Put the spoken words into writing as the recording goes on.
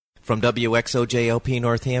From WXOJLP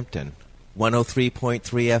Northampton, 103.3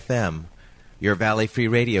 FM, your Valley Free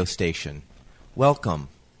Radio station. Welcome.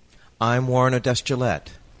 I'm Warren Odess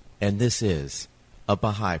Gillette, and this is A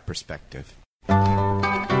Baha'i Perspective.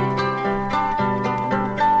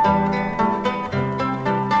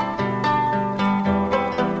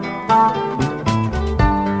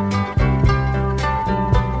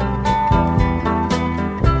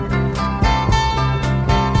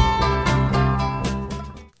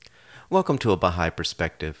 Welcome to A Baha'i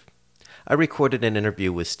Perspective. I recorded an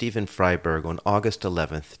interview with Stephen Friberg on August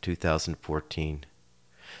 11th, 2014.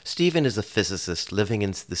 Stephen is a physicist living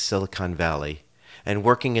in the Silicon Valley and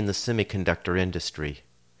working in the semiconductor industry.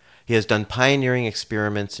 He has done pioneering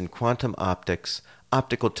experiments in quantum optics,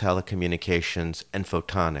 optical telecommunications, and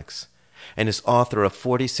photonics, and is author of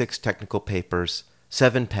 46 technical papers,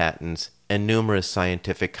 7 patents, and numerous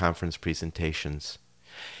scientific conference presentations.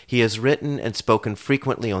 He has written and spoken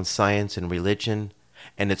frequently on science and religion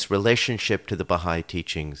and its relationship to the Baha'i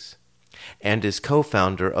teachings, and is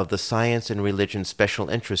co-founder of the Science and Religion Special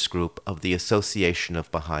Interest Group of the Association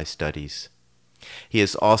of Baha'i Studies. He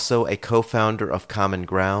is also a co-founder of Common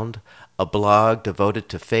Ground, a blog devoted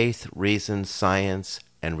to faith, reason, science,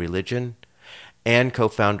 and religion, and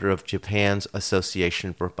co-founder of Japan's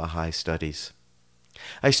Association for Baha'i Studies.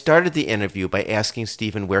 I started the interview by asking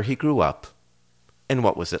Stephen where he grew up, and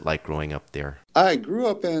what was it like growing up there? I grew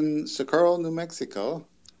up in Socorro, New Mexico,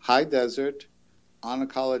 high desert, on a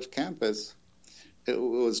college campus. It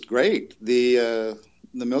was great. The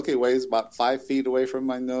Milky Way is about 5 feet away from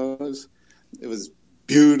my nose. It was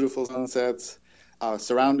beautiful sunsets,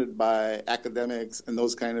 surrounded by academics and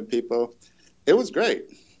those kind of people. It was great.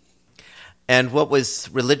 And what was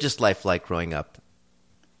religious life like growing up?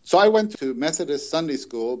 So I went to Methodist Sunday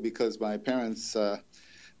school because my parents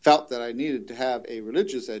felt that I needed to have a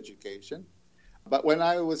religious education. But when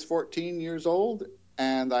I was 14 years old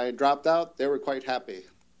and I dropped out, they were quite happy.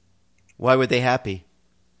 Why were they happy?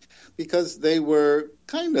 Because they were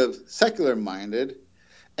kind of secular-minded,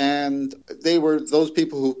 and they were those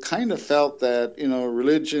people who kind of felt that,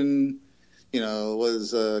 religion,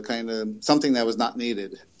 was kind of something that was not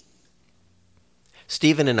needed.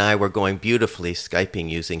 Stephen and I were going beautifully Skyping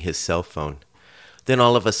using his cell phone. Then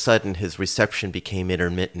all of a sudden, his reception became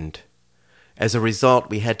intermittent. As a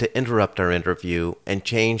result, we had to interrupt our interview and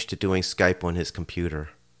change to doing Skype on his computer.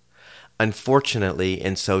 Unfortunately,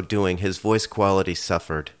 in so doing, his voice quality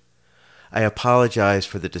suffered. I apologize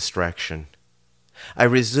for the distraction. I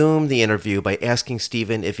resumed the interview by asking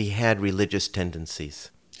Stephen if he had religious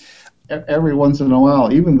tendencies. Every once in a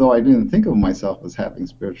while, even though I didn't think of myself as having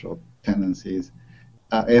spiritual tendencies,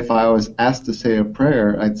 if I was asked to say a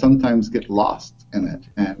prayer, I'd sometimes get lost in it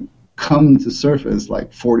and come to surface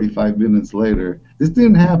like 45 minutes later. This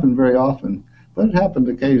didn't happen very often, but it happened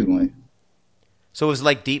occasionally. So it was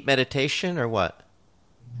like deep meditation or what?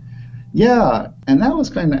 Yeah, and that was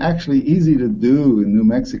kind of actually easy to do in New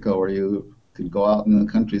Mexico, where you could go out in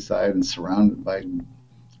the countryside and surrounded by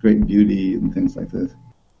great beauty and things like this.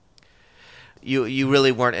 You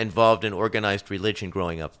really weren't involved in organized religion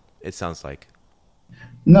growing up, it sounds like.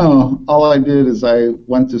 No, all I did is I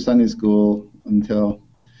went to Sunday school until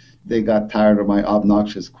they got tired of my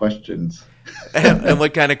obnoxious questions. And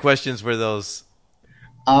what kind of questions were those?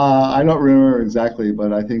 I don't remember exactly,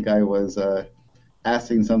 but I think I was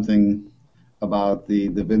asking something about the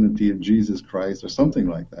divinity of Jesus Christ or something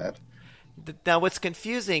like that. Now, what's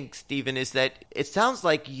confusing, Stephen, is that it sounds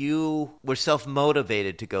like you were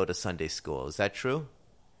self-motivated to go to Sunday school. Is that true?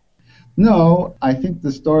 No, I think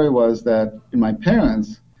the story was that my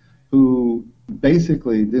parents, who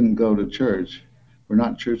basically didn't go to church, were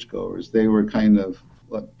not churchgoers. They were kind of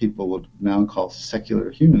what people would now call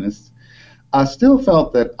secular humanists. I still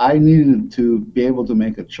felt that I needed to be able to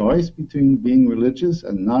make a choice between being religious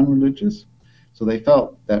and non-religious. So they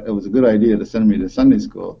felt that it was a good idea to send me to Sunday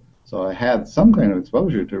school. So I had some kind of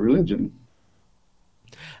exposure to religion.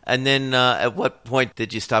 And then at what point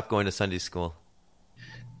did you stop going to Sunday school?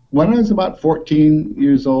 When I was about 14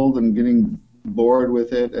 years old and getting bored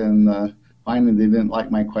with it and finding they didn't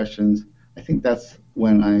like my questions, I think that's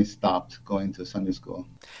when I stopped going to Sunday school.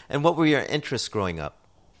 And what were your interests growing up?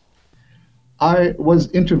 I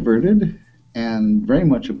was introverted and very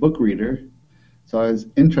much a book reader. So I was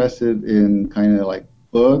interested in kind of like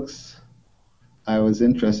books. I was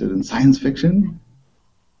interested in science fiction.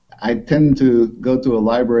 I tend to go to a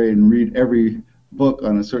library and read every book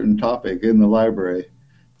on a certain topic in the library.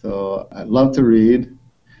 So I love to read.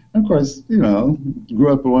 And of course,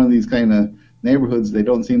 grew up in one of these kind of neighborhoods they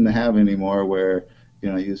don't seem to have anymore, where,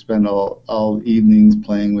 you spend all evenings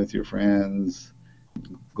playing with your friends,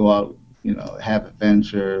 go out have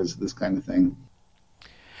adventures, this kind of thing.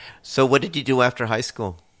 So what did you do after high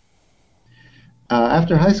school?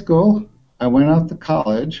 After high school, I went out to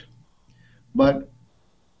college, but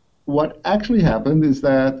what actually happened is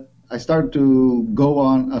that I started to go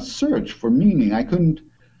on a search for meaning. I couldn't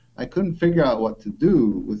figure out what to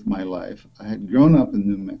do with my life. I had grown up in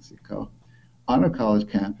New Mexico on a college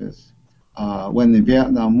campus when the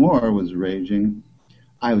Vietnam War was raging.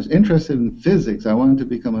 I was interested in physics. I wanted to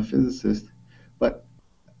become a physicist, but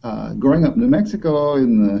growing up in New Mexico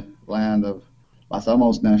in the land of Los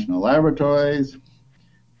Alamos National Laboratories,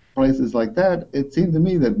 places like that, it seemed to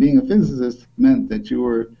me that being a physicist meant that you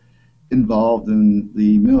were involved in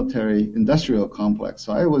the military-industrial complex.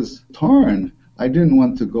 So I was torn. I didn't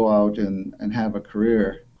want to go out and have a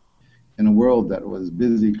career in a world that was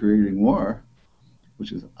busy creating war,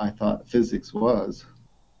 which is, I thought, physics was.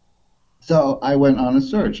 So I went on a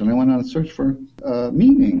search, and I went on a search for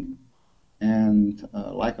meaning. And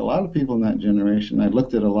like a lot of people in that generation, I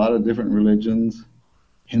looked at a lot of different religions,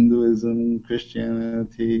 Hinduism,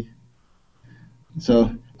 Christianity.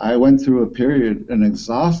 So I went through an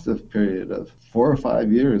exhaustive period of 4 or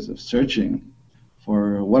 5 years of searching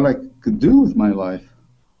for what I could do with my life.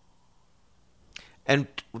 And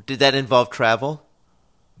did that involve travel?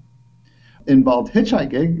 Involved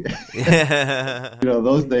hitchhiking.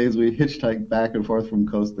 Those days we hitchhiked back and forth from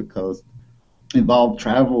coast to coast. Involved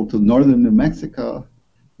travel to northern New Mexico,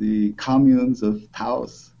 the communes of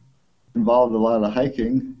Taos. Involved a lot of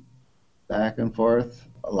hiking back and forth,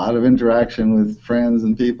 a lot of interaction with friends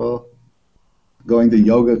and people, going to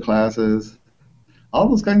yoga classes, all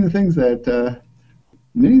those kinds of things that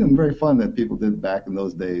many of them very fun that people did back in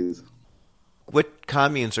those days. What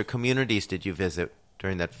communes or communities did you visit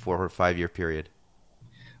during that 4 or 5 year period?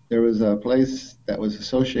 There was a place that was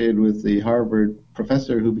associated with the Harvard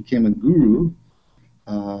professor who became a guru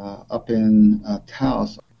up in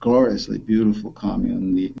Taos, gloriously beautiful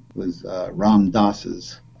commune. It was Ram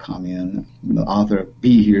Dass's commune, the author of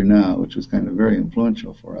Be Here Now, which was kind of very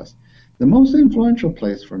influential for us. The most influential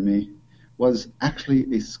place for me was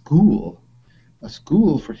actually a school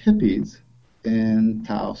for hippies in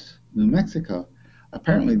Taos, New Mexico.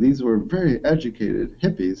 Apparently these were very educated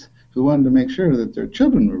hippies who wanted to make sure that their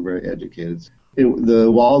children were very educated.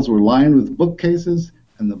 The walls were lined with bookcases,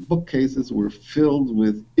 and the bookcases were filled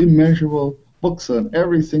with immeasurable books on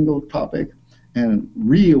every single topic, and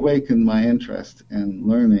reawakened my interest in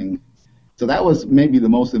learning. So that was maybe the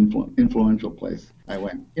most influential place I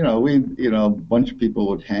went. A bunch of people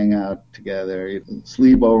would hang out together,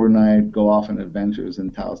 sleep overnight, go off on adventures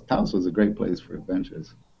in Taos. Taos was a great place for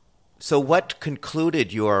adventures. So what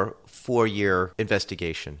concluded your 4-year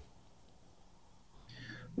investigation?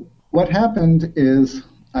 What happened is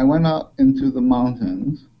I went out into the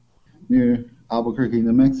mountains near Albuquerque,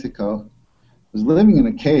 New Mexico. I was living in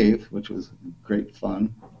a cave, which was great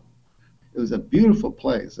fun. It was a beautiful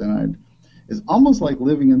place, and it's almost like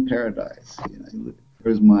living in paradise.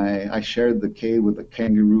 I shared the cave with a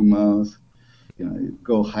kangaroo mouse. You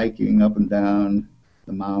go hiking up and down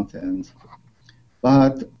the mountains.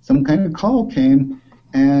 But some kind of call came,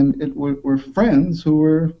 and it were friends who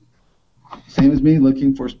were same as me,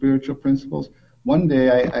 looking for spiritual principles. One day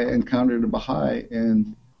I encountered a Bahá'í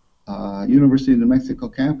in University of New Mexico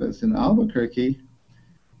campus in Albuquerque.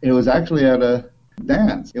 It was actually at a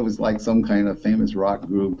dance. It was like some kind of famous rock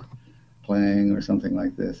group playing or something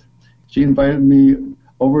like this. She invited me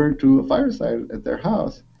over to a fireside at their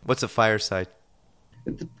house. What's a fireside?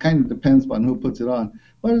 It kind of depends on who puts it on.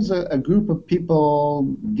 But it's a group of people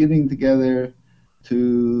getting together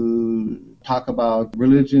to talk about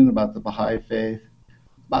religion, about the Baha'i faith,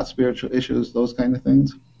 about spiritual issues, those kind of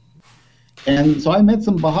things. And so I met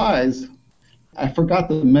some Baha'is. I forgot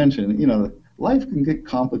to mention, life can get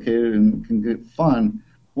complicated and can get fun.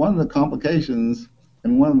 One of the complications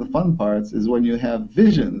and one of the fun parts is when you have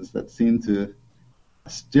visions that seem to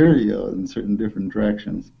steer you in certain different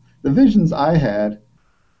directions. The visions I had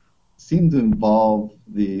seemed to involve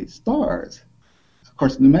the stars. Of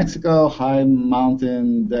course, New Mexico, high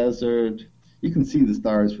mountain, desert, you can see the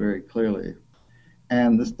stars very clearly.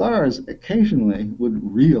 And the stars occasionally would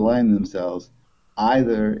realign themselves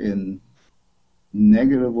either in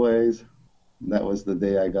negative ways, that was the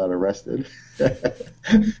day I got arrested,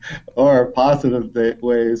 or positive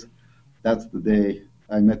ways, that's the day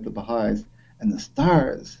I met the Baha'is. And the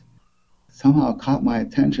stars somehow caught my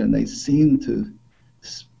attention. They seemed to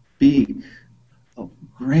speak of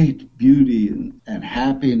great beauty and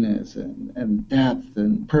happiness and depth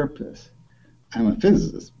and purpose. I'm a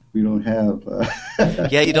physicist. We don't have...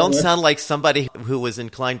 Yeah, you don't sound like somebody who was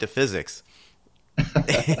inclined to physics,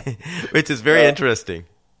 which is very interesting.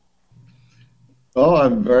 Oh,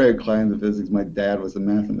 I'm very inclined to physics. My dad was a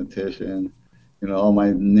mathematician. All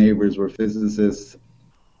my neighbors were physicists,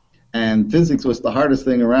 and physics was the hardest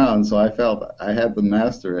thing around, so I felt I had to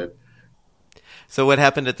master it. So what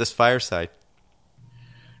happened at this fireside?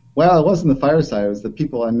 Well, it wasn't the fireside; it was the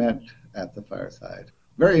people I met at the fireside.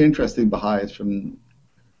 Very interesting Baha'is from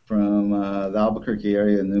the Albuquerque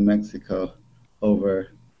area in New Mexico over.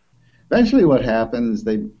 Eventually, what happened is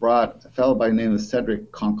they brought a fellow by the name of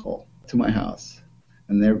Cedric Conkle to my house,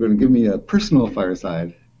 and they were going to give me a personal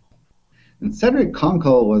fireside. And Cedric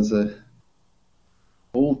Conkle was a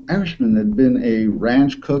old Irishman that had been a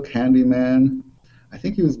ranch cook, handyman. I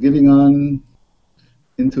think he was getting on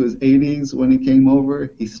into his 80s when he came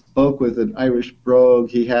over. He spoke with an Irish brogue.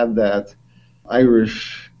 He had that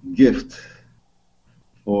Irish gift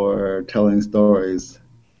for telling stories.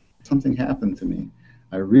 Something happened to me.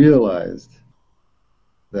 I realized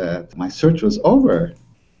that my search was over,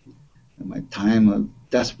 and my time of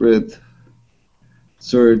desperate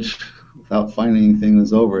search without finding anything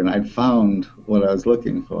was over, and I'd found what I was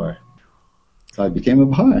looking for. So I became a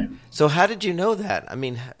Baha'i. So how did you know that? I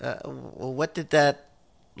mean, what did that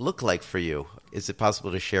look like for you? Is it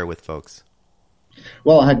possible to share with folks?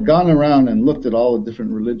 Well, I had gone around and looked at all the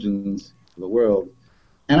different religions of the world,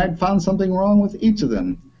 and I'd found something wrong with each of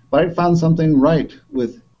them. But I found something right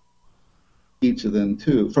with each of them,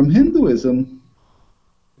 too. From Hinduism,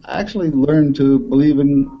 I actually learned to believe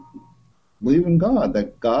in God,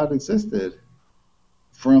 that God existed.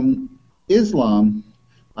 From Islam,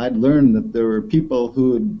 I'd learned that there were people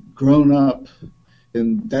who had grown up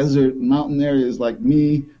in desert mountain areas like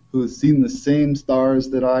me, who had seen the same stars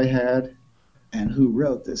that I had, and who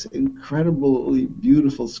wrote this incredibly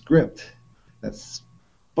beautiful script that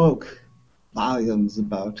spoke volumes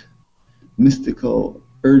about mystical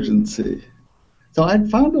urgency. So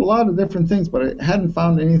I'd found a lot of different things, but I hadn't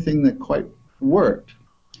found anything that quite worked.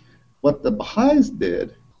 What the Baha'is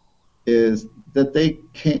did is that they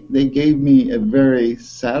gave me a very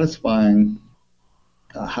satisfying,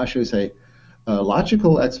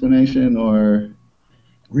 logical explanation or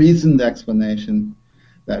reasoned explanation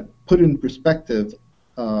that put in perspective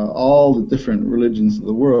all the different religions of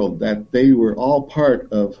the world, that they were all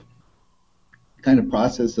part of kind of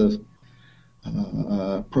process of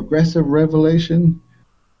progressive revelation,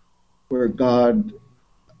 where God,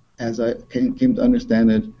 as I came to understand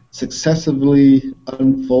it, successively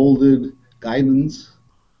unfolded guidance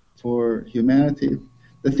for humanity.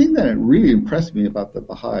 The thing that really impressed me about the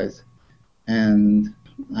Baha'is, and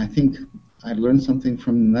I think I learned something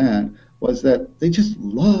from that, was that they just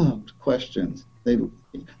loved questions. The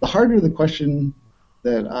harder the question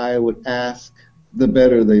that I would ask, the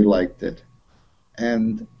better they liked it.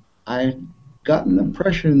 And I got an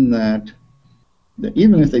impression that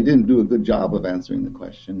even if they didn't do a good job of answering the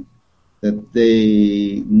question, that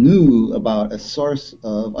they knew about a source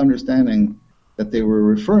of understanding that they were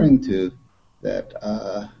referring to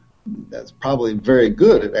that's probably very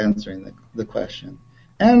good at answering the question.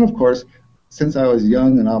 And of course, since I was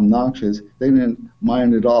young and obnoxious, they didn't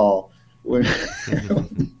mind at all when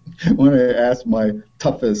when I asked my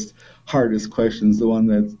toughest, hardest questions, the one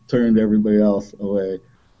that turned everybody else away.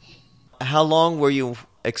 How long were you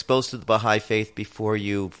exposed to the Baha'i faith before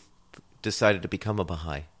you decided to become a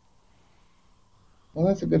Baha'i? Well,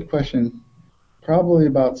 that's a good question. Probably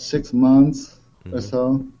about 6 months or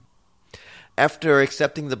so. After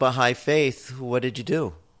accepting the Baha'i faith, what did you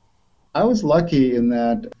do? I was lucky in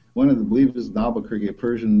that one of the believers in Albuquerque, a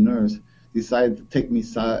Persian nurse, decided to take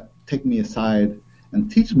me aside and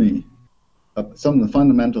teach me some of the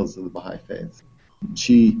fundamentals of the Baha'i faith.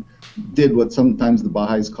 She did what sometimes the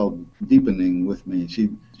Baha'is call deepening with me.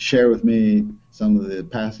 She'd share with me some of the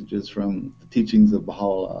passages from the teachings of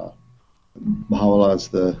Baha'u'llah. Baha'u'llah is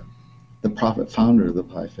the prophet founder of the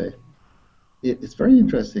Baha'i faith. It's very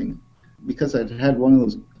interesting because I'd had one of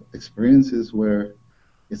those experiences where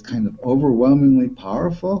it's kind of overwhelmingly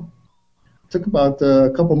powerful. It took about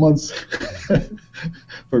a couple months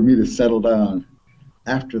for me to settle down.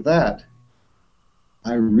 After that,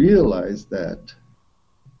 I realized that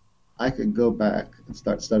I could go back and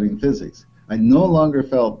start studying physics. I no longer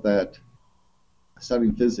felt that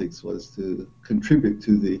studying physics was to contribute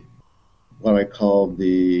to what I call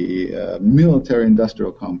the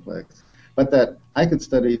military-industrial complex, but that I could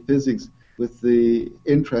study physics with the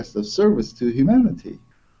interest of service to humanity.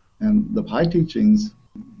 And the Baha'i teachings,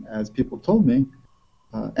 as people told me,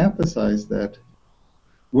 emphasized that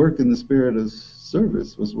work in the spirit of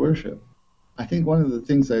service was worship. I think one of the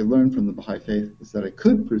things I learned from the Baha'i faith is that I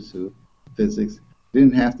could pursue physics.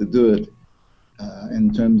 Didn't have to do it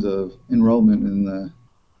in terms of enrollment in the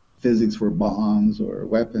physics for bombs or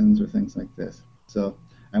weapons or things like this. So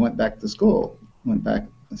I went back to school, went back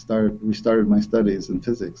and restarted my studies in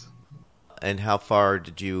physics. And how far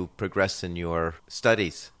did you progress in your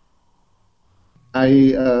studies? I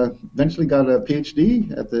eventually got a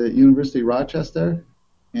PhD at the University of Rochester,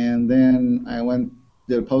 and then I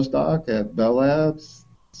did a postdoc at Bell Labs,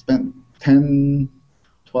 spent 10,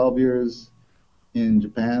 12 years in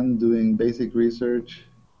Japan doing basic research,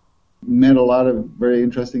 met a lot of very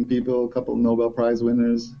interesting people, a couple of Nobel Prize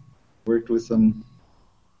winners, worked with some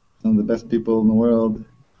of the best people in the world.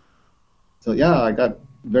 So yeah, I got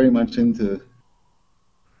very much into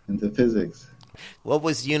physics. What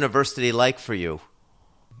was university like for you?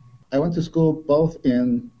 I went to school both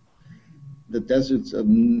in the deserts of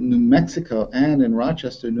New Mexico and in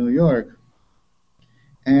Rochester, New York.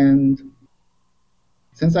 And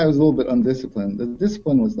since I was a little bit undisciplined, the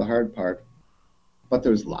discipline was the hard part. But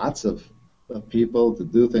there's lots of people to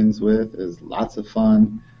do things with. There's lots of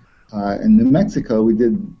fun. In New Mexico, we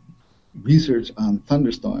did research on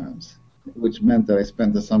thunderstorms, which meant that I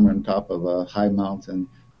spent the summer on top of a high mountain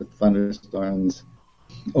with thunderstorms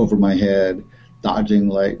over my head, dodging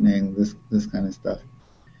lightning, this kind of stuff.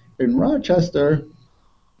 In Rochester,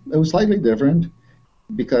 it was slightly different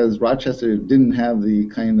because Rochester didn't have the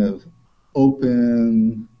kind of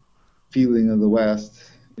open feeling of the West.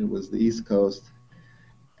 It was the East Coast.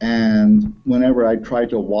 And whenever I tried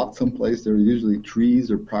to walk someplace, there were usually trees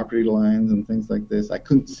or property lines and things like this. I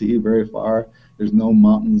couldn't see very far. There's no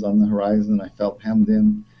mountains on the horizon. I felt hemmed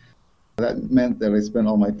in. That meant that I spent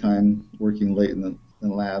all my time working late in the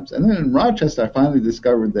labs. And then in Rochester, I finally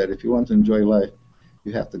discovered that if you want to enjoy life,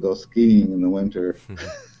 you have to go skiing in the winter.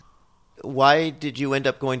 Why did you end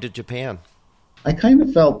up going to Japan? I kind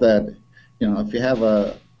of felt that, if you have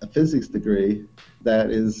a physics degree, that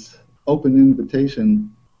is open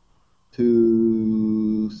invitation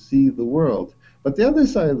to see the world. But the other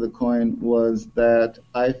side of the coin was that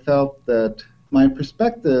I felt that my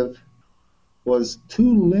perspective was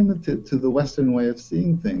too limited to the Western way of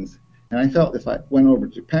seeing things. And I felt if I went over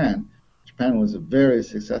to Japan was a very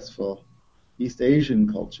successful East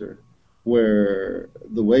Asian culture where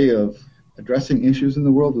the way of addressing issues in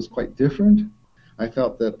the world was quite different. I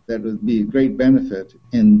felt that would be a great benefit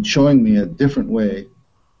in showing me a different way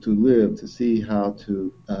to live, to see how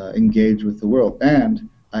to engage with the world. And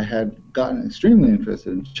I had gotten extremely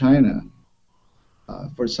interested in China.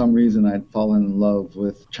 For some reason, I'd fallen in love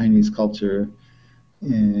with Chinese culture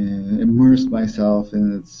and immersed myself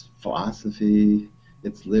in its philosophy,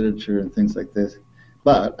 its literature, and things like this.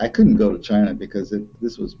 But I couldn't go to China because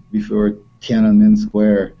this was before Tiananmen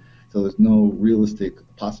Square, so there's no realistic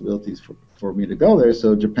possibilities for me to go there,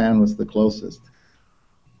 so Japan was the closest.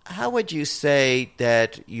 How would you say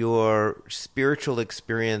that your spiritual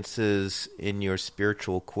experiences in your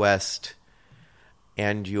spiritual quest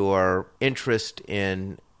and your interest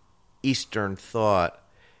in Eastern thought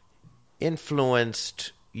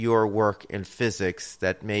influenced your work in physics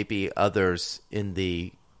that maybe others in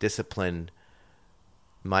the discipline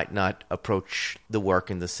might not approach the work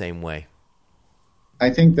in the same way? I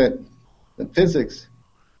think that the physics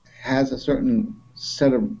has a certain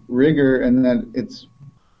set of rigor and that it's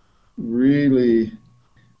really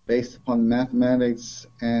based upon mathematics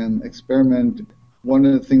and experiment. One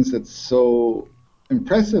of the things that's so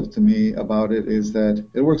impressive to me about it is that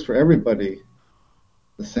it works for everybody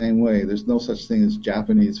the same way. There's no such thing as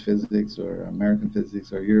Japanese physics or American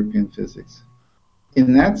physics or European physics.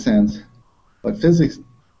 In that sense, what physics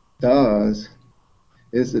does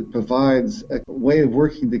is it provides a way of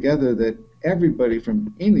working together that everybody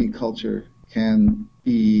from any culture can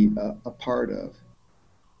be a part of.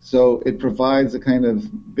 So it provides a kind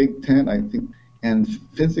of big tent, I think, and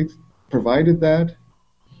physics provided that.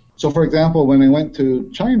 So, for example, when I went to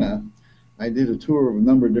China, I did a tour of a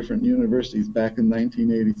number of different universities back in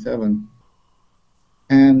 1987.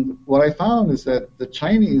 And what I found is that the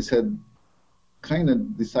Chinese had kind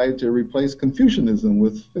of decided to replace Confucianism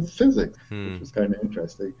with physics, which was kind of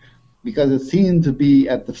interesting, because it seemed to be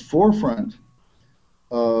at the forefront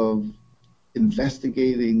of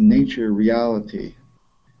investigating nature reality.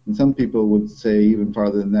 And some people would say even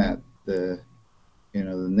farther than that, the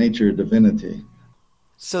nature divinity.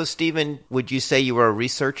 So, Stephen, would you say you were a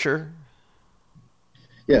researcher?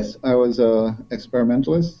 Yes, I was an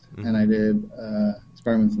experimentalist, and I did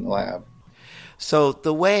experiments in the lab. So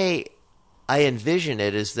the way I envision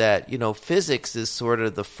it is that, physics is sort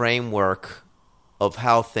of the framework of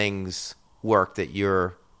how things work that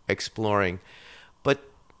you're exploring. But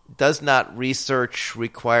does not research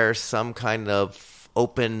require some kind of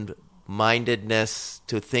open-mindedness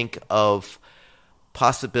to think of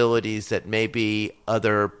possibilities that maybe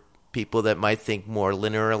other people that might think more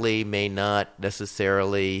linearly may not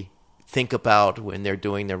necessarily think about when they're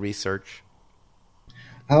doing their research?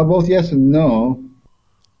 Both yes and no.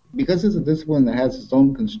 Because it's a discipline that has its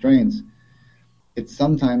own constraints, it's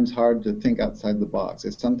sometimes hard to think outside the box.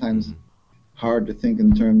 It's sometimes hard to think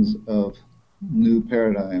in terms of new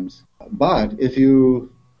paradigms. But if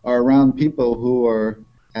you are around people who are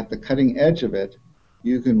at the cutting edge of it,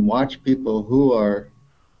 you can watch people who are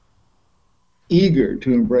eager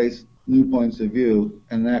to embrace new points of view,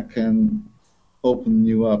 and that can open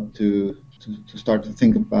you up to start to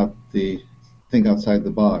think outside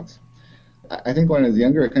the box. I think when I was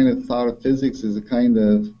younger, I kind of thought of physics as a kind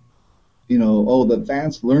of, the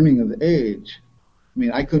advanced learning of the age. I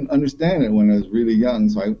mean, I couldn't understand it when I was really young,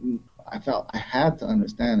 so I felt I had to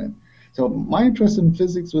understand it. So my interest in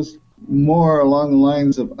physics was more along the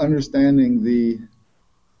lines of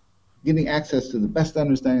getting access to the best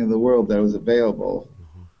understanding of the world that was available.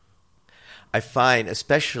 I find,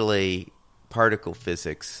 especially particle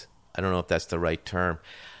physics, I don't know if that's the right term,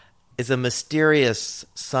 is a mysterious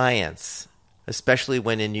science, especially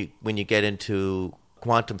when you get into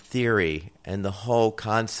quantum theory and the whole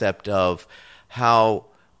concept of how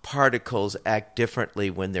particles act differently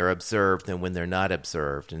when they're observed than when they're not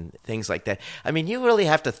observed and things like that. I mean, you really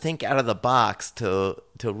have to think out of the box to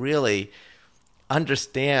really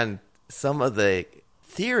understand some of the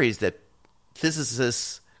theories that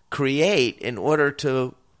physicists create in order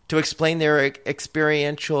to explain their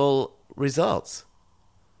experiential results.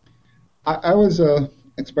 I was an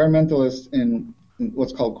experimentalist in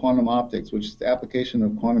what's called quantum optics, which is the application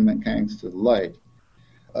of quantum mechanics to light.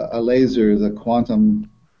 A laser is a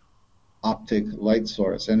quantum optic light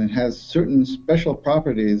source, and it has certain special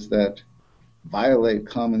properties that violate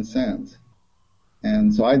common sense.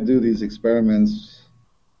 And so I do these experiments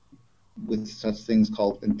with such things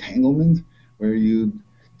called entanglement, where you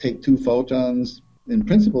take two photons. In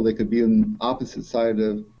principle, they could be on the opposite side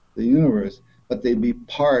of the universe, but they'd be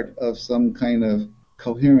part of some kind of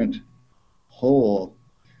coherent whole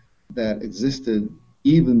that existed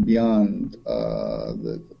even beyond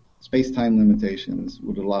the space-time limitations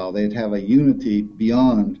would allow. They'd have a unity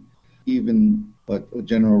beyond even what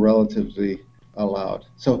general relativity allowed.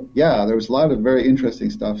 So yeah, there was a lot of very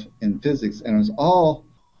interesting stuff in physics, and it was all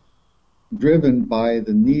driven by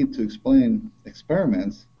the need to explain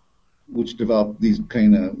experiments, which developed these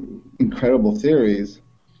kind of incredible theories,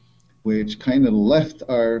 which kind of left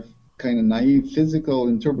our kind of naive physical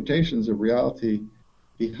interpretations of reality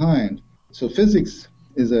behind. So physics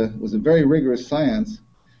was a very rigorous science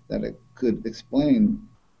that it could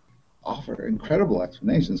offer incredible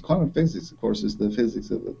explanations. Quantum physics, of course, is the physics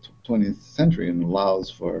of the 20th century and allows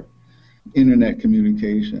for internet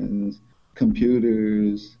communications,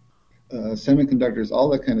 computers, semiconductors, all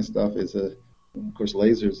that kind of stuff of course,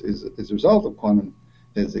 lasers is a result of quantum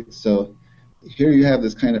physics. So here you have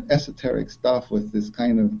this kind of esoteric stuff with this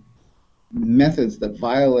kind of methods that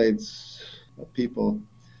violates what people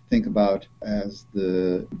think about as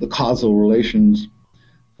the causal relations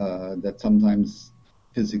that sometimes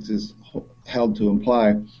physics is held to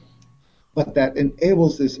imply, but that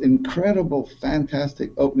enables this incredible,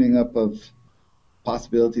 fantastic opening up of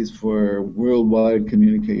possibilities for worldwide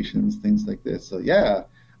communications, things like this. So yeah,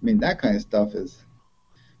 I mean, that kind of stuff is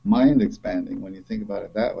mind-expanding when you think about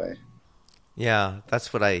it that way. Yeah,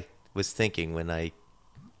 that's what I was thinking when I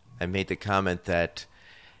made the comment that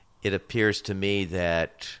it appears to me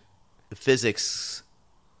that physics,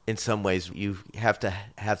 in some ways, you have to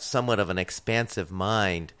have somewhat of an expansive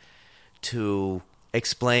mind to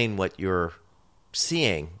explain what you're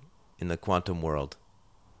seeing in the quantum world.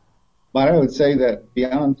 But I would say that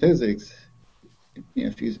beyond physics,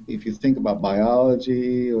 if you think about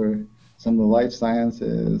biology or some of the life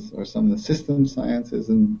sciences or some of the system sciences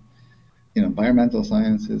and environmental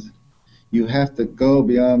sciences, you have to go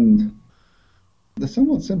beyond the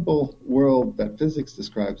somewhat simple world that physics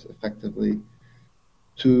describes effectively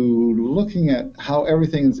to looking at how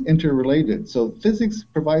everything is interrelated. So physics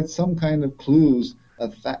provides some kind of clues,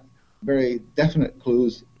 very definite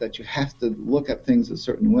clues that you have to look at things a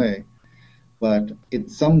certain way, but it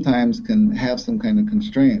sometimes can have some kind of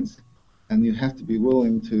constraints, and you have to be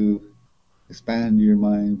willing to expand your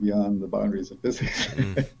mind beyond the boundaries of physics.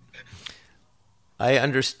 I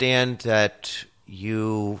understand that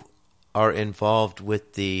you are involved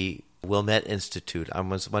with the Wilmette Institute. I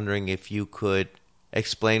was wondering if you could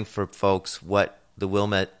explain for folks what the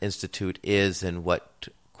Wilmette Institute is and what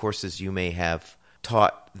courses you may have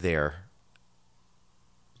taught there.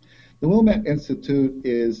 The Wilmette Institute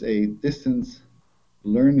is a distance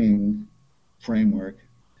learning framework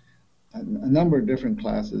a number of different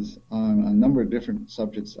classes on a number of different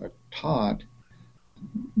subjects are taught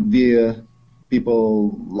via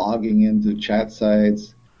people logging into chat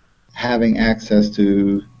sites, having access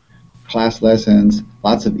to class lessons,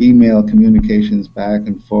 lots of email communications back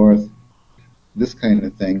and forth, this kind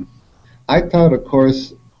of thing. I taught a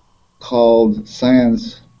course called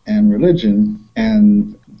Science and Religion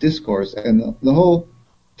and Discourse, and the whole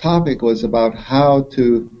topic was about how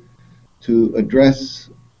to address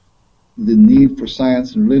the need for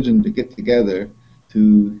science and religion to get together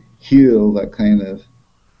to heal that kind of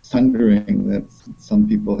sundering that some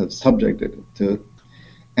people have subjected it to,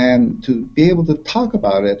 and to be able to talk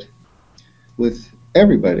about it with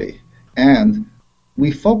everybody. And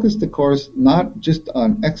we focused the course not just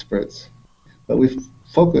on experts, but we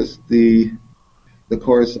focused the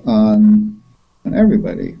course on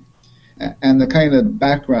everybody. And the kind of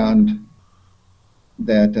background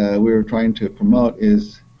that we were trying to promote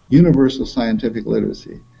is universal scientific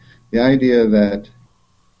literacy. The idea that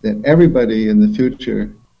everybody in the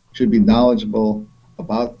future should be knowledgeable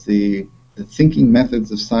about the thinking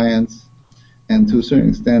methods of science, and to a certain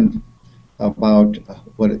extent about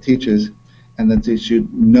what it teaches, and that they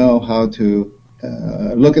should know how to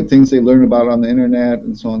look at things they learn about on the internet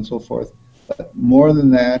and so on and so forth. But more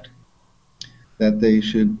than that, that they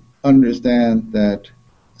should understand that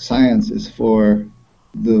science is for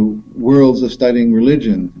the worlds of studying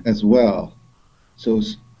religion as well. So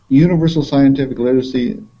universal scientific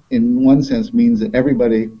literacy, in one sense, means that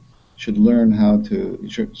everybody should learn how to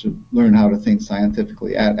think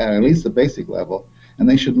scientifically at least the basic level, and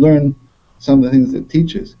they should learn some of the things it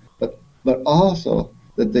teaches, but also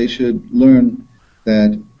that they should learn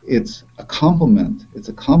that it's a complement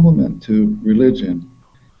to religion,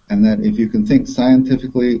 and that if you can think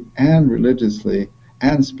scientifically and religiously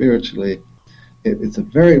and spiritually, it's a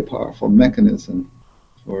very powerful mechanism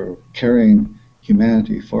for carrying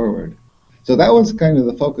humanity forward. So that was kind of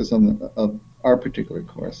the focus of our particular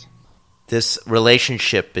course. This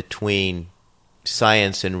relationship between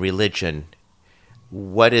science and religion,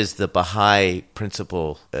 what is the Bahá'í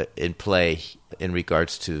principle in play in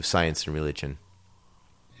regards to science and religion?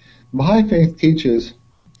 Bahá'í faith teaches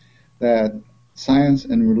that science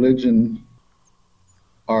and religion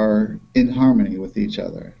are in harmony with each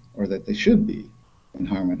other, or that they should be in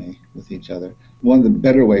harmony with each other. One of the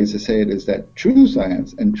better ways to say it is that true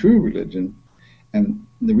science and true religion, and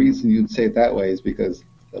the reason you'd say it that way is because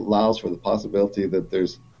it allows for the possibility that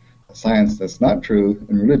there's a science that's not true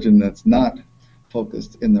and religion that's not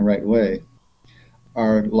focused in the right way,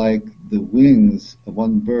 are like the wings of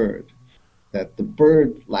one bird, that the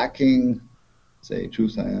bird lacking, say, true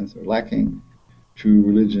science or lacking true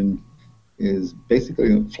religion is basically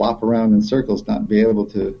going to flop around in circles, not be able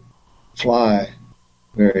to fly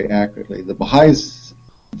very accurately. The Baha'is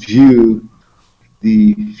view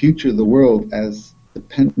the future of the world as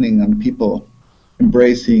depending on people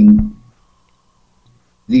embracing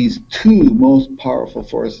these two most powerful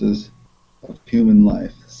forces of human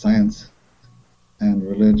life, science and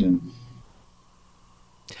religion.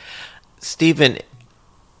 Stephen,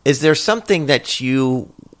 is there something that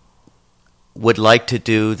you would like to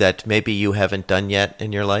do that maybe you haven't done yet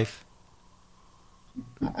in your life?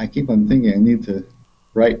 I keep on thinking I need to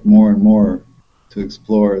write more and more to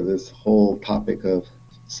explore this whole topic of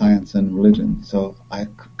science and religion. So I've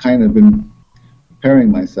kind of been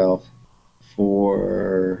preparing myself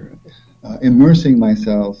for immersing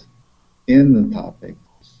myself in the topic,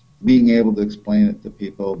 being able to explain it to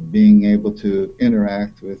people, being able to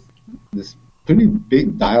interact with this pretty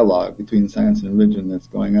big dialogue between science and religion that's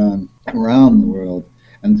going on around the world,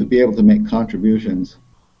 and to be able to make contributions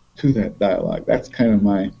to that dialogue. That's kind of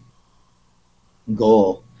my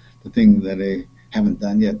goal, the thing that I haven't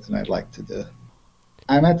done yet and I'd like to do.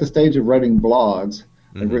 I'm at the stage of writing blogs.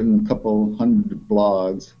 Mm-hmm. I've written a couple hundred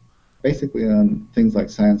blogs, basically on things like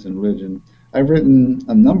science and religion. I've written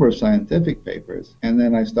a number of scientific papers, and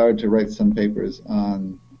then I started to write some papers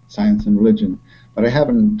on science and religion, but I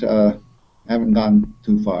haven't gone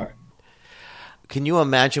too far. Can you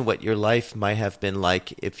imagine what your life might have been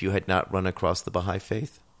like if you had not run across the Baha'i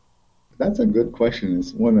faith? That's a good question.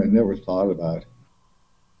 It's one I never thought about.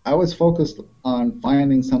 I was focused on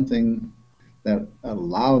finding something that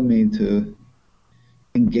allowed me to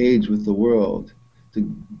engage with the world, to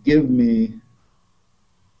give me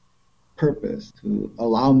purpose, to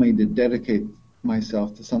allow me to dedicate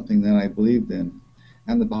myself to something that I believed in.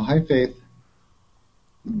 And the Baha'i faith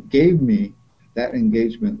gave me that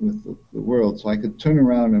engagement with the world, so I could turn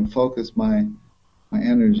around and focus my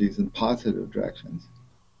energies in positive directions.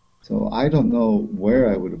 So I don't know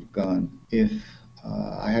where I would have gone if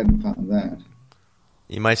I hadn't found that.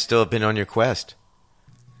 You might still have been on your quest.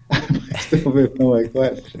 I might still be on my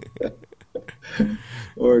quest.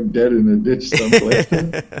 Or dead in a ditch someplace.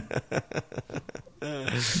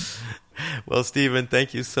 Well, Stephen,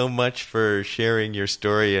 thank you so much for sharing your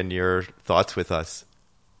story and your thoughts with us.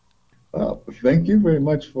 Well, thank you very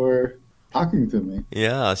much for talking to me.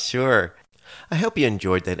 Yeah, sure. I hope you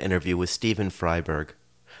enjoyed that interview with Stephen Friberg,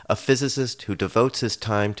 a physicist who devotes his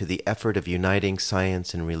time to the effort of uniting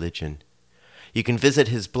science and religion. You can visit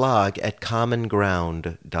his blog at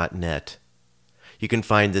commonground.net. You can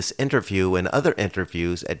find this interview and other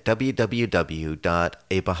interviews at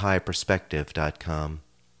www.abahaiperspective.com.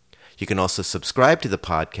 You can also subscribe to the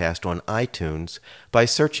podcast on iTunes by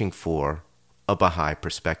searching for A Baha'i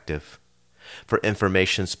Perspective. For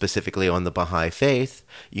information specifically on the Baha'i Faith,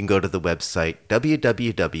 you can go to the website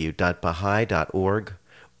www.baha'i.org,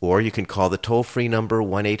 or you can call the toll-free number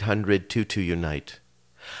 1-800-22-UNITE.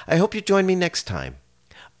 I hope you join me next time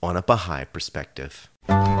on A Baha'i Perspective.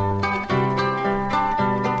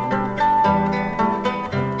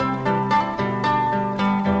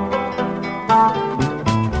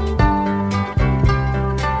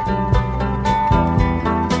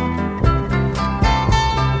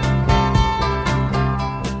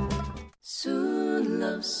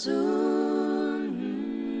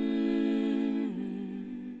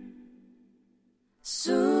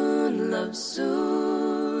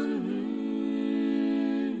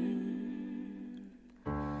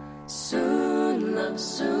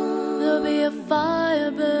 Soon there'll be a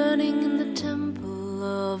fire burning in the temple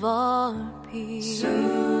of our peace.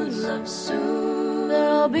 Soon, love, soon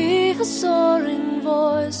there'll be a soaring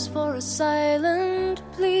voice for a silent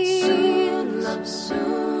plea. Soon, love,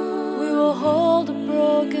 soon we will hold a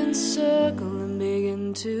broken circle and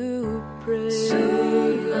begin to pray.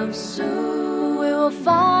 Soon, love, soon we will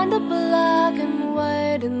find a black and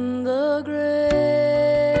white in the grave.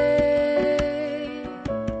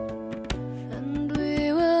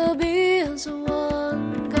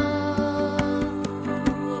 One God,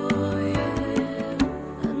 oh, yeah.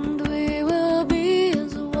 And we will be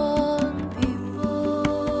as one people,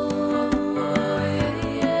 oh,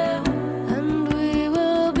 yeah. And we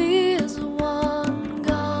will be as one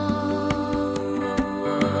God,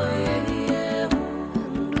 oh, yeah.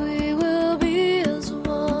 And we will be as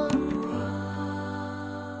one people.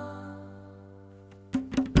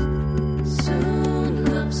 Soon,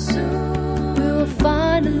 love, soon we will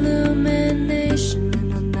find illumination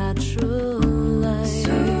in a natural light.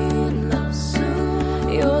 Soon, love, soon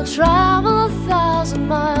you'll travel 1,000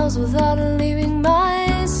 miles without leaving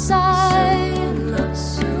my side. Soon, love,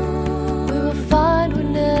 soon we will find we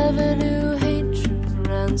never knew hatred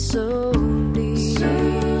ran so deep.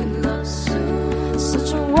 Soon, love, soon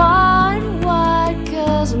such a wide, wide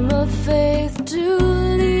chasm of faith to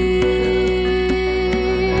leap.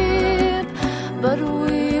 But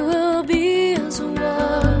we will be as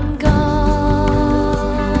one God,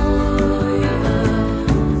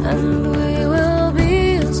 and we will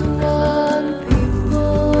be as one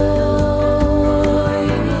people,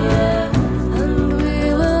 yeah. And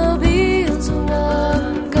we will be as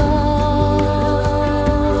one God,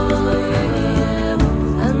 yeah.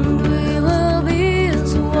 And we will be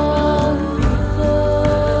as one people.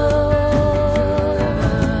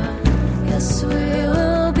 Yes, we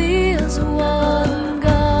will be as one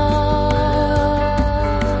God,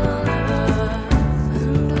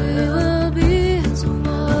 and we will be as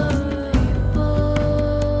one.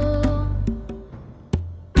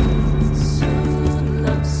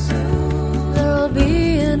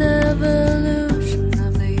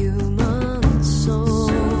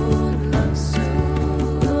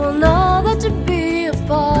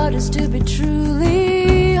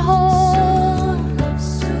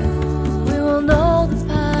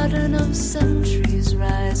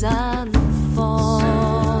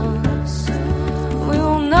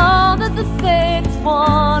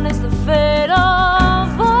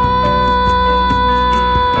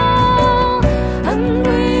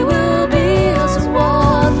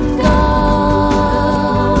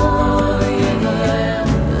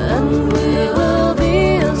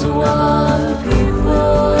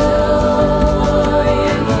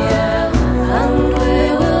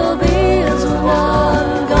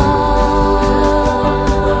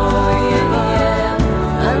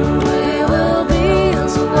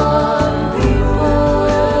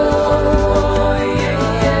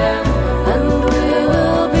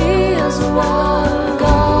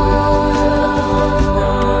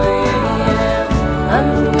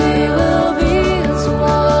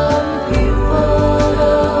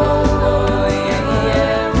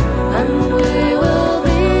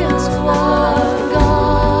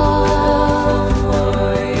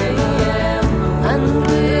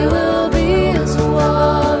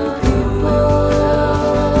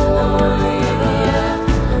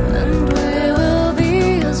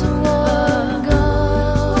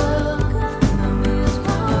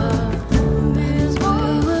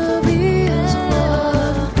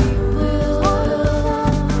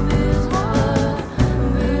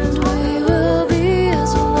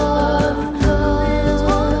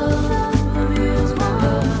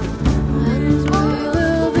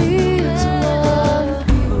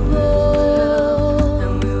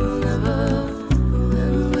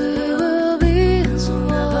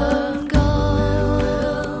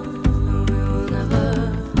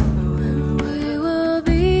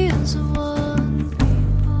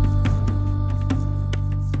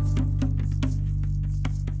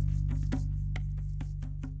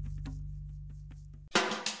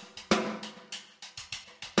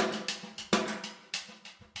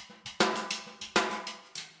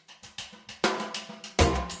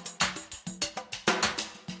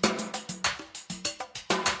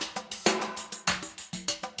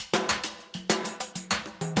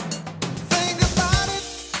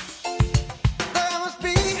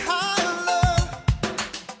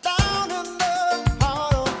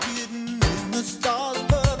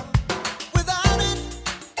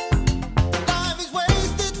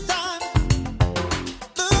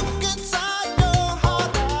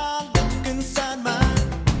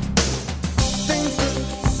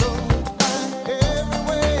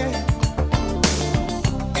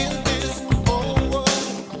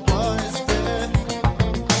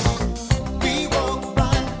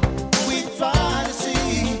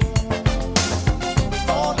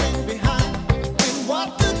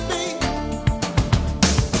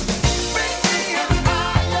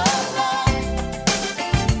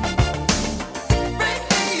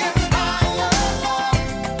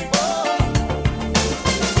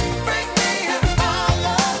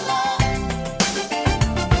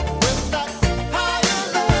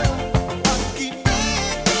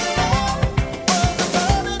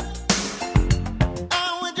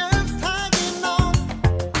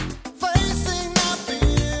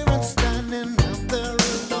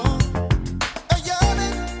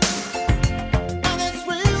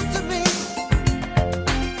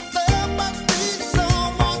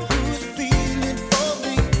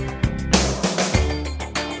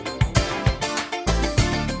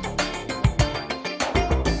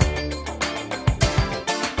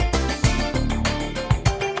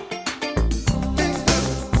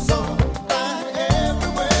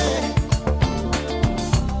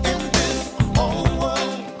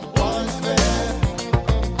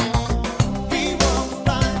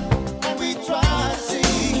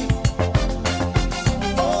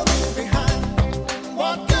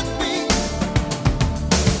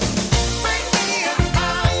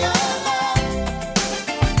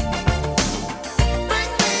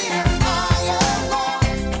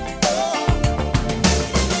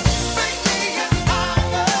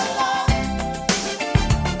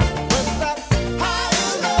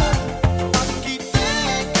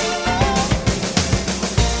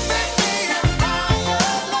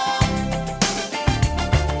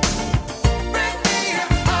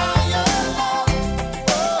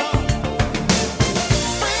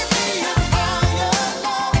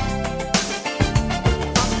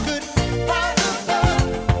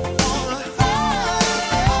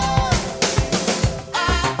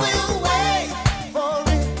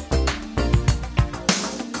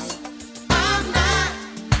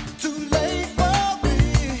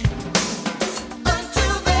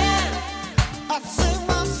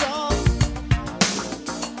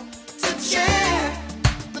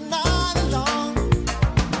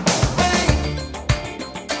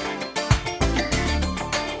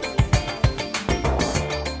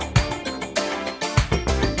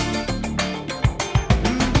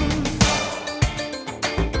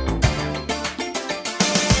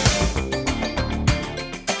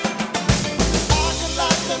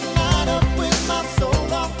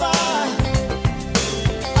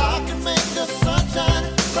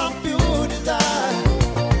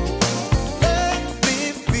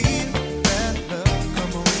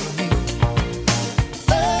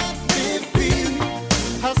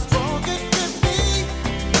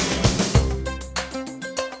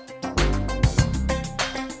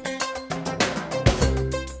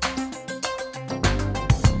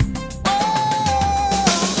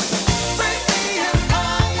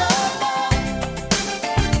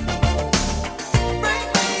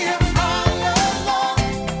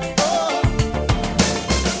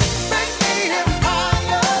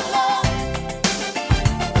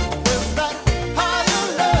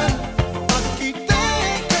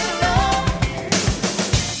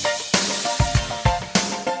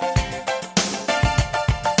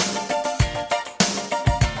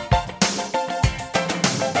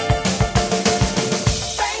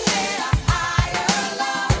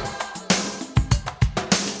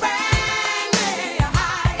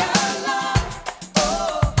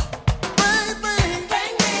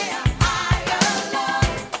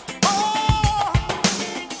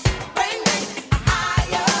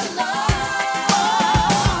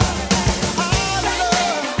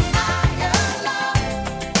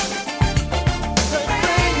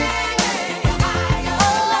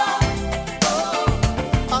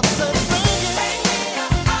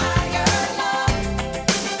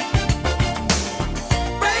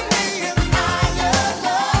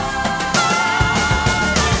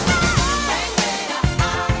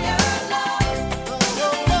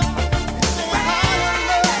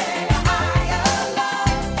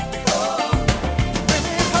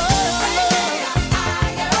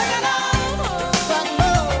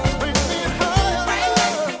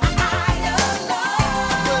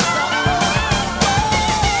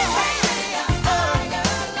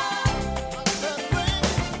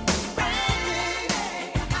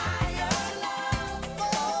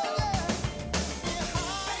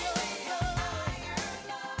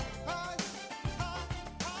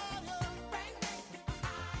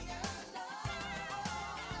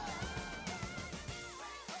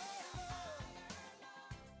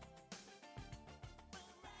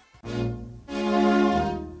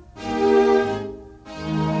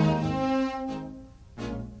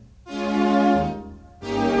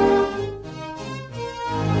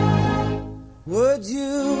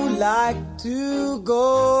 like to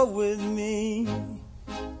go with me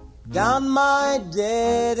down my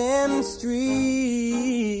dead-end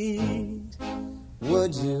street?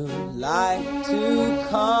 Would you like to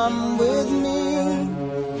come with me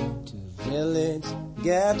to village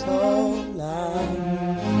ghetto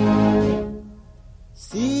land?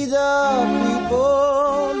 See the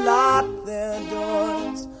people lock their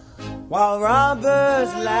doors while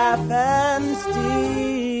robbers laugh and steal.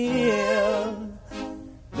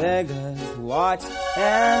 Beggars watch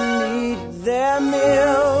and eat their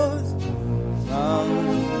meals from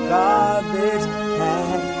garbage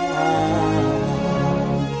cans.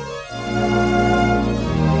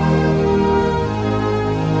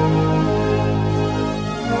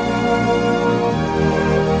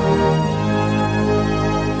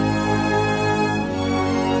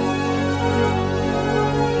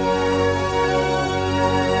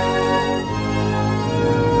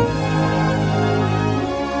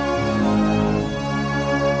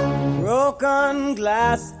 Broken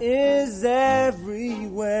glass is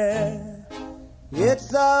everywhere.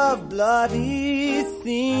 It's a bloody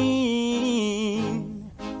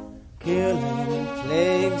scene. Killing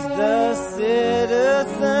plagues the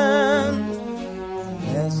citizens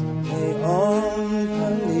unless they own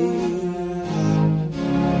police.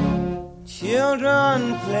 Children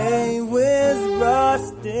play with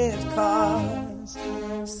rusted cars.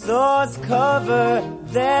 Swords cover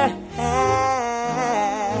their hands.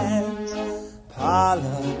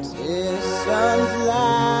 Politicians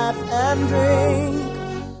laugh and drink,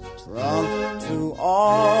 drunk to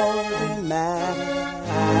all demands.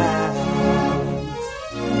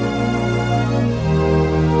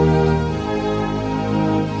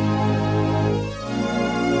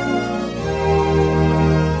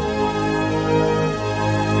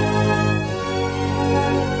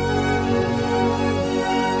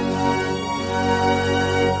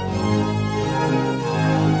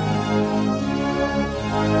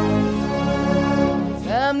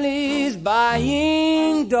 Families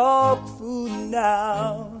buying dog food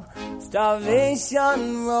now.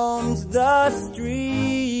 Starvation roams the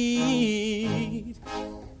street.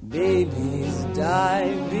 Babies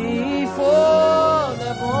die before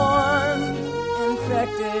they're born,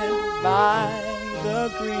 infected by the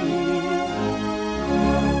greed.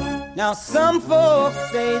 Now some folks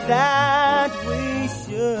say that we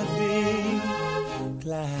should be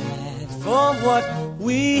glad for what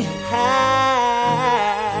we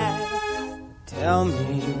have. Tell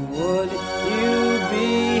me, would you be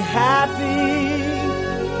happy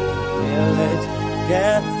in village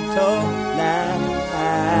ghetto land?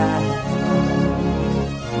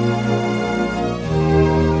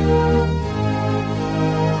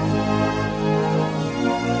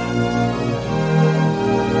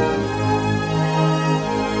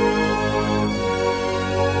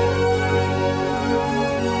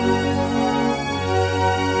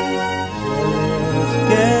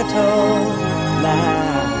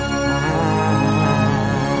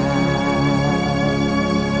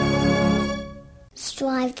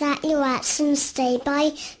 Strive that your actions day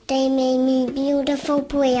by day may be beautiful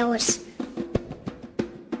prayers.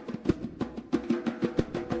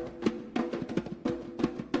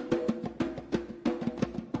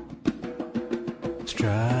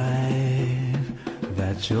 Strive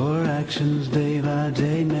that your actions day by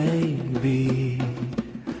day may be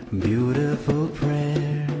beautiful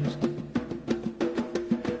prayers.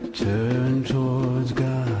 Turn towards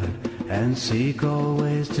God and seek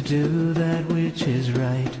always to do that which is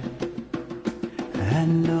right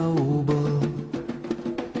and noble.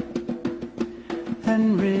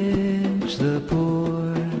 Enrich the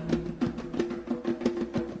poor,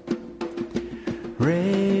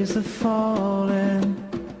 raise the fallen,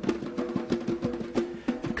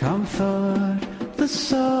 comfort the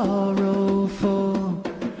sorrowful,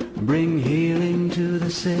 bring healing to the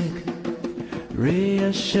sick,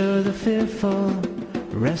 reassure the fearful,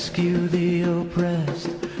 rescue the oppressed,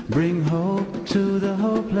 bring hope to the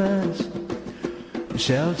hopeless,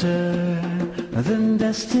 shelter the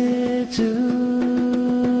destitute.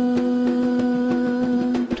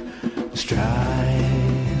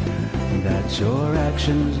 Strive that your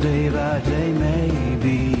actions day by day may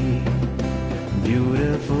be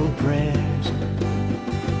beautiful prayers.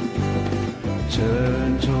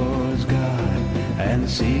 Turn towards God and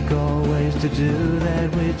seek always to do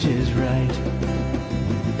that which is right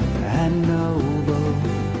and noble.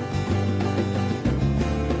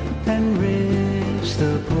 Enrich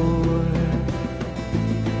the poor,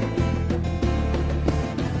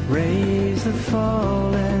 raise the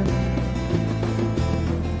fallen,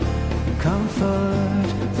 comfort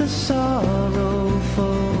the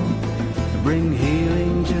sorrowful, bring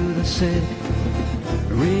healing to the sick,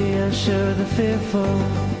 reassure the fearful,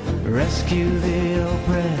 rescue the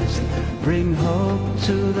oppressed, bring hope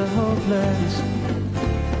to the hopeless,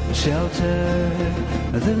 shelter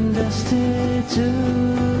the destitute.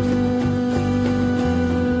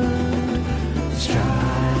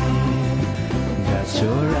 Strive that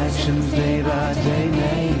your actions day by day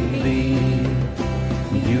may be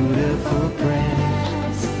beautiful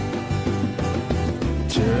prayers.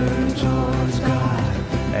 Turn towards God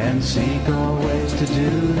and seek all ways to do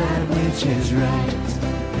that which is right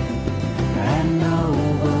and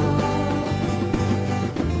noble,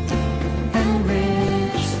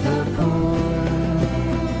 enrich the poor,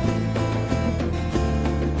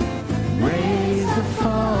 raise the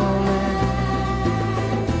fallen,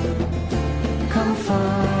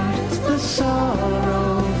 comfort the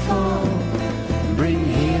sorrowful, bring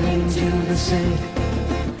healing to the sick,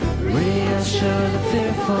 reassure the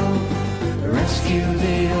fearful, rescue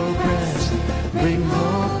the oppressed, bring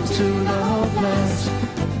hope to the hopeless,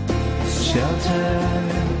 shelter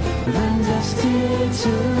the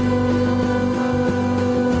destitute.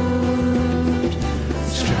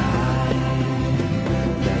 Strive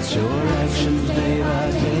that your actions day by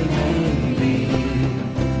day may be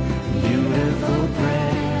beautiful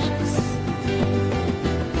prayers.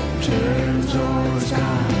 Turn towards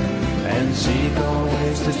God and seek all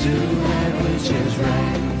ways to do that which is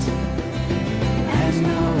right and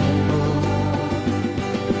noble,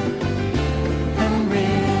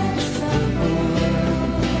 enrich the poor,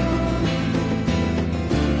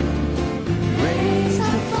 raise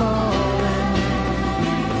the fallen,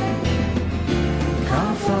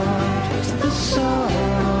 comfort the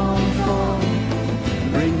sorrowful,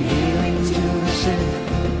 bring healing to the sick,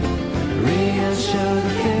 reassure the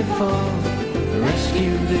fearful,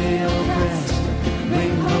 rescue the oppressed,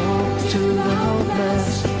 bring hope to the hopeless,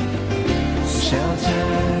 shelter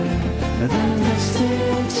the destitute.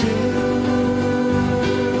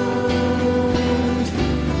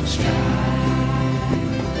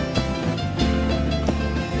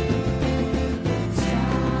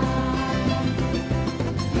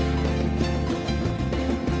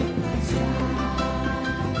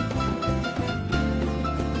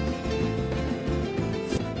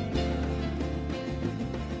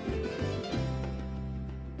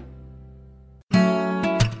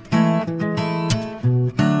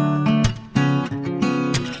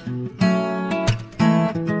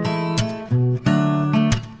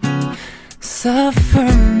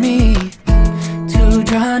 Suffer me to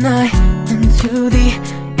draw nigh unto thee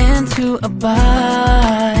and to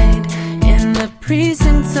abide in the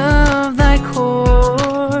precincts of thy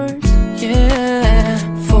court. Yeah,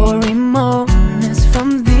 for remoteness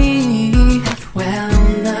from thee hath well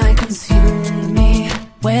nigh consumed me,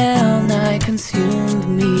 well nigh consumed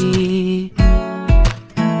me.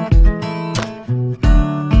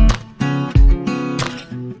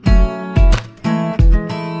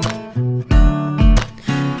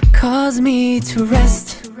 Cause me to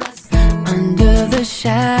rest under the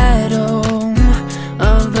shadow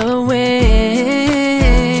of the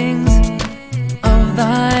wings of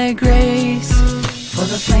thy grace, for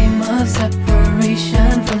the flame of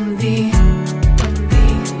separation from thee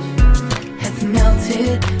hath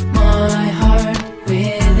melted my heart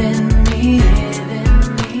within me,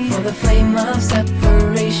 for the flame of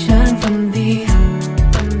separation from thee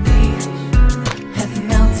hath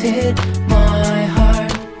melted my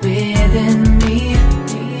heart within me.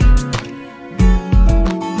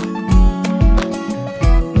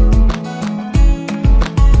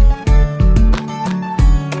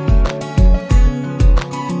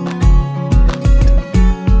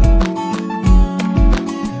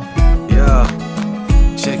 Yeah,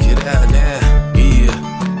 check it out now.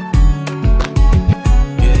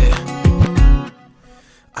 Yeah.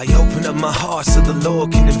 I open up my heart so the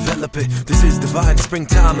Lord can envelop it. This is divine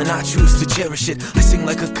springtime and I choose to cherish it. I sing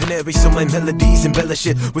like a canary so my melodies embellish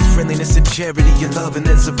it with friendliness and charity and love and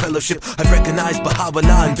then some fellowship. I recognized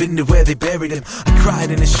Baha'u'llah and been to where they buried him. I cried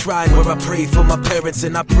in his shrine where I prayed for my parents,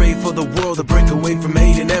 and I prayed for the world to break away from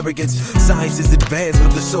hate and arrogance. Science is advanced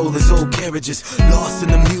but the soul is old carriages. Lost in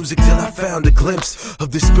the music till I found a glimpse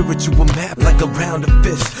of the spiritual map like a round of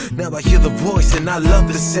fists. Now I hear the voice and I love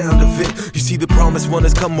the sound of it. You see the promised one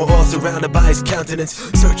has come, we're all surrounded by his countenance.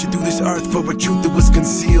 Searching through this earth for a truth that was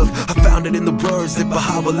concealed. I found it in the words that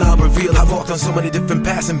Baha'u'llah revealed. I've walked on so many different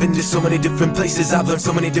paths and been to so many different places. I've learned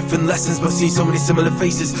so many different lessons but seen so many similar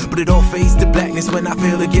faces. But it all fades to blackness when I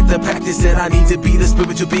fail to get the practice that I need to be the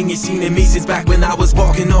spiritual being you've seen in me since back when I was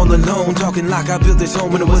walking all alone. Talking like I built this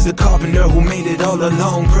home when it was the carpenter who made it all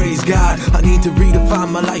alone. Praise God, I need to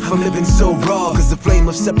redefine my life. I'm living so raw cause the flame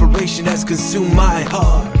of separation has consumed my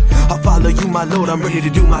heart. I'll follow you, my Lord, I'm ready to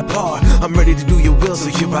do my part. I'm ready to do your will, so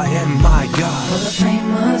here I am, my God. For the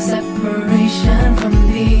flame of separation from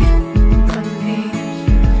thee,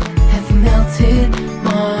 have melted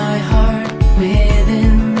my heart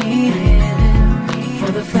within me.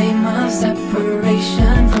 For the flame of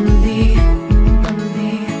separation from thee,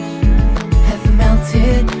 have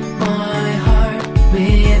melted my heart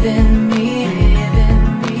within me.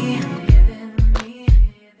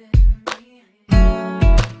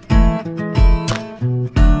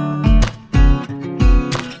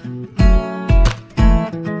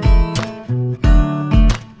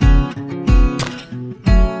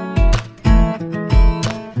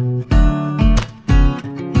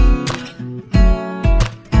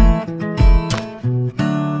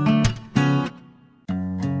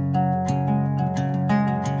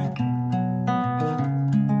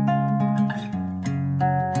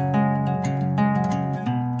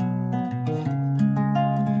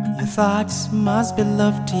 Thoughts must be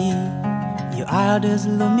lofty, your idols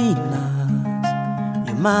luminous,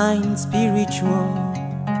 your mind spiritual,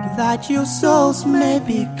 that your souls may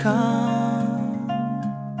become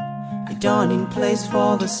a dawning place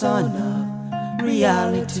for the sun of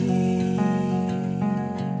reality.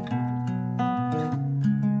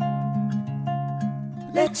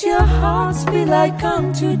 Let your hearts be like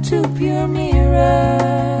unto two pure mirrors,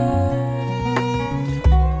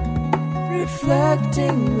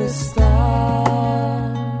 reflecting the stars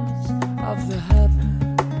of the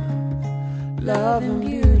heaven, love and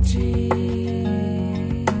beauty.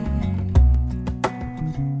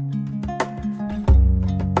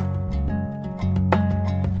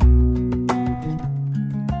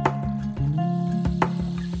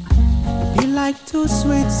 Be like two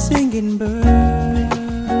sweet singing birds,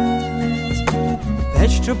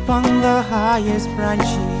 perched upon the highest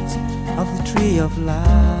branches of the tree of life,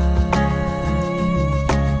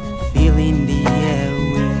 filling the air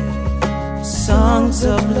with songs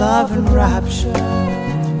of love and rapture.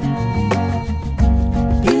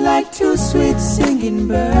 Be like two sweet singing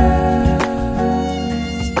birds,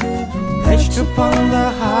 perched upon the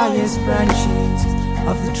highest branches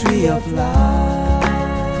of the tree of life,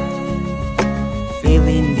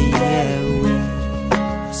 filling the air with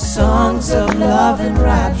songs of love and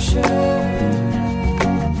rapture.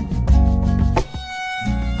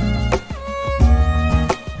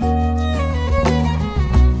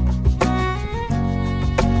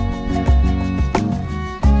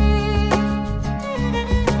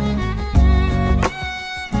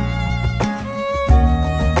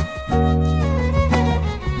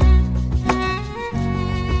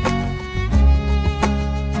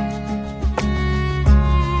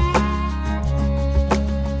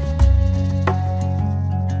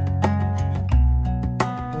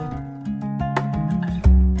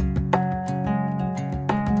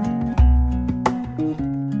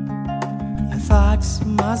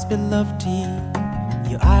 Must be lofty,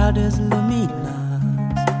 your idols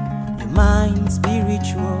luminous, your mind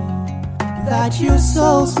spiritual, that your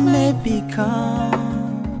souls may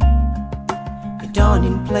become a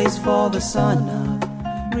dawning place for the sun of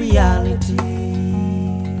reality.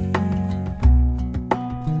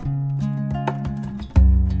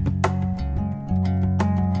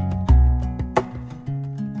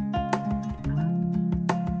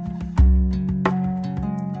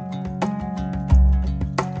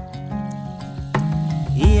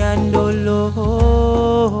 Iandolo,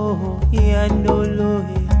 Iandolo,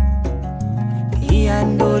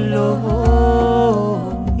 Iandolo,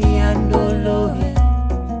 Iandolo,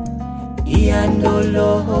 Iandolo,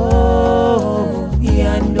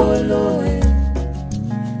 Iandolo,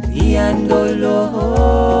 Iandolo,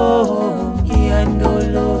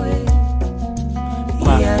 Iandolo,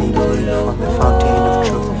 Iandolo, from the fountain of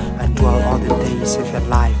truth, and dwell all the days of your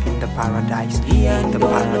life in the paradise, in the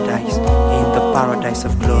paradise, in the paradise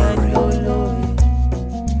of glory.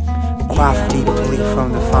 Quaff deeply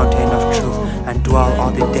from the fountain of truth, and dwell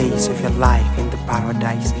all the days of your life in the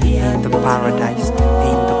paradise, in the paradise,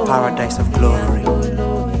 in the paradise of glory.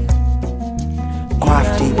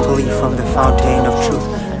 Quaff deeply from the fountain of truth,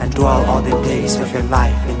 and dwell all the days of your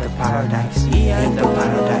life in the paradise, in the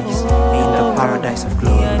paradise, in the paradise of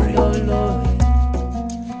glory.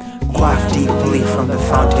 Quaff deeply from the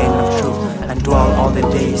fountain of truth, and dwell all the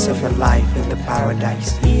days of your life in the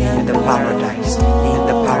paradise, in the paradise, in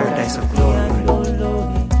the paradise of glory.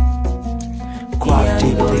 Quaff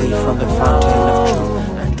deeply from the fountain of truth,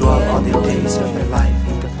 and dwell all the days of your life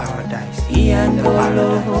in the paradise, in the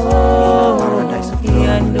paradise, in the paradise of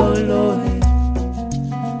glory.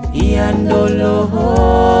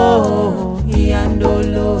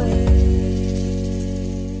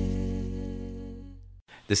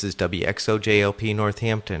 This is WXOJLP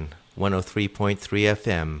Northampton, 103.3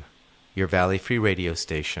 FM, your Valley Free Radio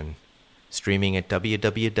station, streaming at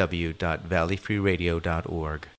www.valleyfreeradio.org.